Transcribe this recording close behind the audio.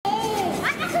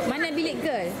Boy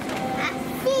girl?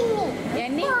 Sini.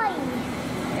 Yang ni? Boy.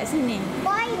 Kat sini?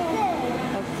 Boy girl.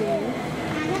 Okey.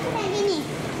 Nak kat sini.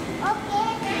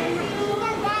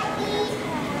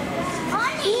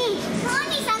 Okey. Oh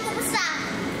ni sangat besar.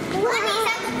 Oh ni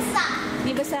sangat besar.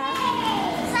 Ni besar?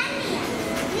 Sani.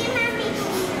 Ni mami.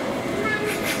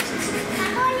 Mami. Tak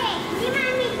boleh. Ni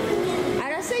mami punya.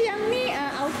 I rasa yang ni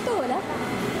auto lah.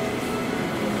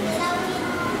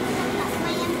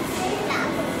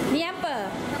 Ni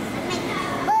apa?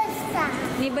 Besar.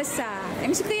 Ni besar.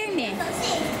 Emi suka yang ni?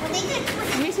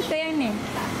 Emi suka yang ni?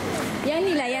 Yang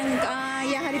ni lah yang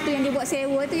hari tu yang dia buat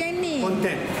sewa tu yang ni.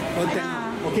 Konten.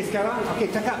 Okey sekarang,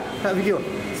 cakap tak video.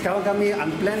 Sekarang kami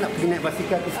unplan nak pergi naik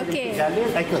basikal ke sini jalan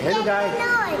cycle. Hello guys.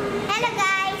 Hello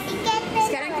guys.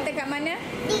 Sekarang kita kat mana?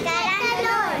 Di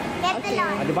Decathlon.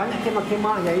 Decathlon. Ada banyak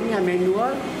khemah-khemah yang ini yang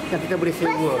manual yang kita boleh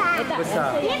sewa.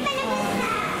 Besar. Dia paling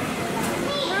besar.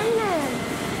 Mana?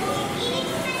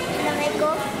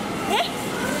 Assalamualaikum.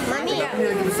 Mami. Ini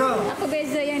lagi besar. Apa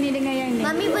beza yang ni dengan yang ni?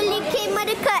 Mami beli khemah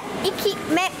dekat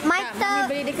Mami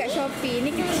beli dekat Shopee.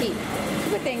 Ni kecil.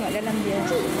 Cuba tengok dalam dia.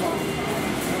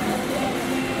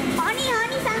 Oh ni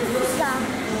sangat besar.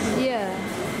 Ya.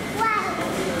 Wow.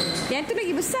 Yang tu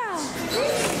lagi besar.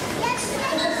 Yang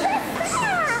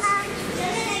besar.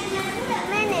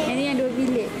 Mana? Yang ni yang 2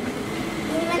 bilik.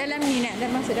 Dalam ni nak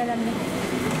dah masuk dalam ni.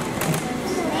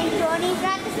 Ini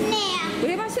 100 ni.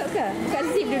 Boleh masuk ke? Buka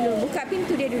zip dulu. Buka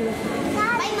pintu dia dulu.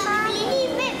 Baik mami beli ni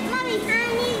beb. Mami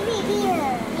ni zip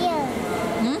dia. Ya.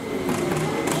 Ni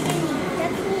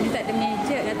tak ada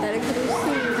meja. Dah tak ada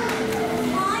kerusi.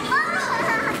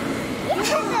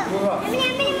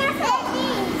 Ambil masuk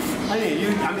ni. Ini,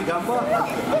 you ambil gambar.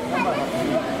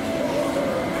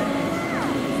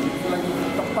 Lagi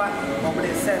tepat mau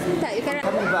boleh access. Tak, you kan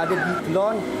Kami berada di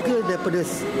Decathlon ke daripada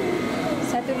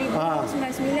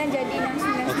 1,099 jadi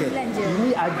 699 je.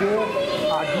 Ini ada 2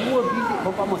 bilik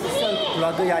perempuan sosial untuk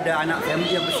keluarga yang ada anak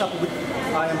family yang besar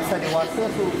yang besar dewasa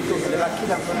tu untuk lelaki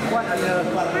dan perempuan ada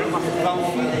masuk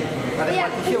ground floor. Ada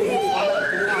partition untuk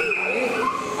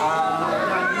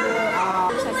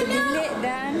satu bilik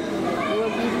dan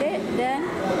 2 bilik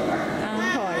dan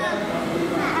hall.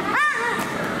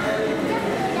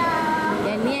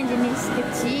 Yang ni yang jenis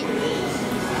kecil,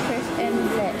 fresh and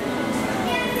black.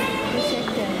 2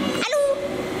 second. Halo.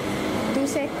 2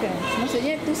 second.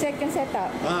 Maksudnya 2 second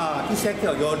setup. 2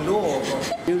 second jodoh.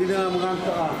 Dia kena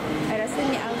mengangkat Saya rasa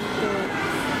ni auto.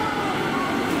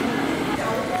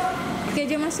 Okey,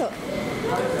 jom masuk.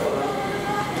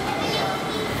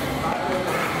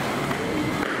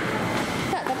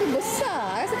 Tak, tapi besar.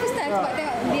 Rasa first time sebab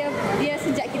tengok dia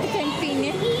sejak kita camping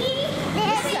ni.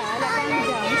 Besar lah,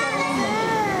 panjang macam rumah.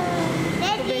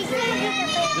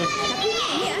 Tapi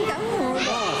ni agak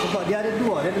murah. sebab dia ada 2,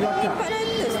 dia ada belakang.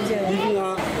 400 je. Ini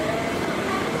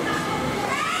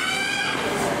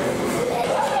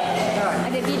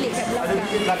Ada bilik kat belakang. ada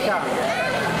bilik belakang.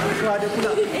 So ada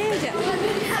pula. Sekejap.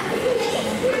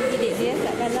 Bilik dia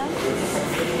kat dalam.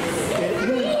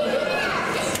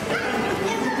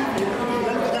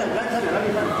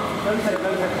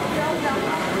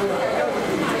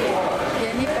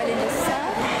 Yang ni paling besar.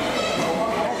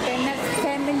 Alternate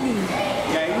family.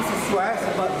 Yang ini sesuai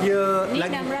sebab dia Ni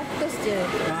lagi 600 je.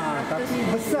 tapi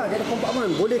besar dia ada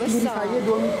kompartmen. Boleh tinggi Besar. saya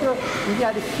 2 meter. Ini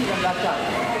ada seat dalam belakang.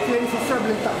 So yang susah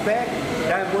boleh letak beg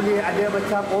dan boleh ada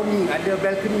macam awning, ada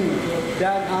balcony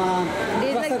dan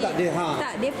Dia rasa lagi, tak dia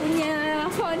tak, dia punya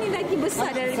hall ni lagi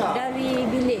besar dari besar. dari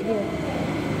bilik dia.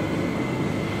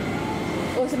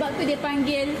 Oh, sebab tu dia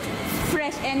panggil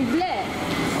fresh and black.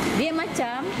 Dia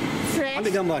macam fresh.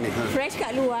 Ambil gambar ni. Fresh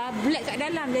kat luar, black kat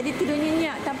dalam. Jadi tidur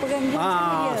nyenyak tanpa gangguan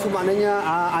cahaya. So maknanya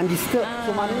undisturbed.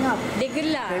 So maknanya dia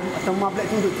gelap. tema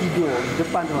black tu untuk tidur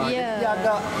depan tu. Ya. Dia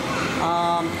agak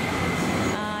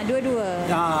dua-dua.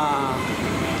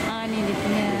 Ni dia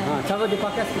punya. Cara dia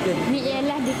pakai sikit. Ni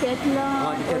ialah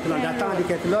Decathlon. Decathlon. Datang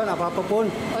Decathlon apa-apa pun.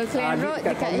 Old Klang Road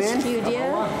dekat komen, HQ dia.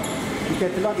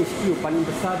 Decathlon HQ paling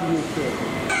besar di Malaysia.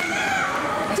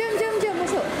 Jom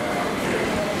masuk.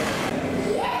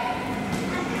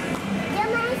 Dia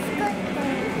main skuter.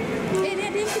 Ni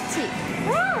ada yang kecil.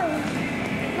 Wow.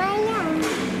 Banyak.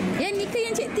 Yang ni ke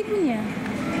yang Cik T punya?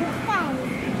 Bukan.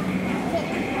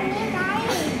 Ini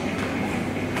lain.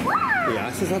 Wow. Ya,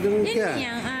 sesatu mungkin. Yang ni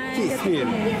yang Cik Jati Smil.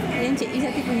 punya. Yang Cik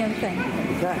Izzati punya bukan?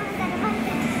 Bukan.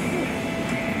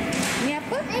 Ni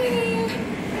apa?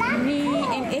 Ni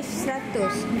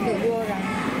NH100 untuk 2 orang.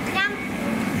 Yang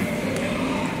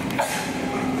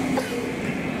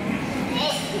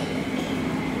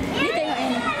Ni tengok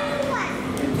yang ni.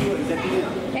 Jadinya.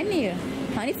 Yang ni ke?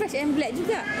 Ni fresh and black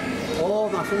juga.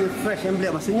 Oh, maksudnya fresh and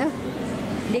black maksudnya?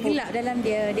 Dia gelap dalam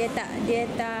dia. Dia tak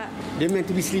Dia meant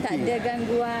to be tak sleeping. ada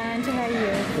gangguan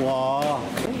cahaya. Wah.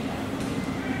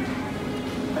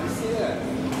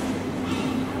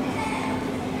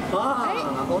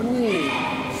 Kau ni.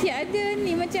 Siap ada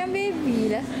ni macam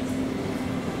baby lah.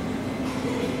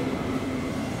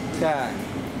 Kan.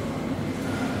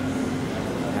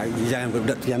 Jangan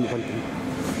budak tu yang ambil konten.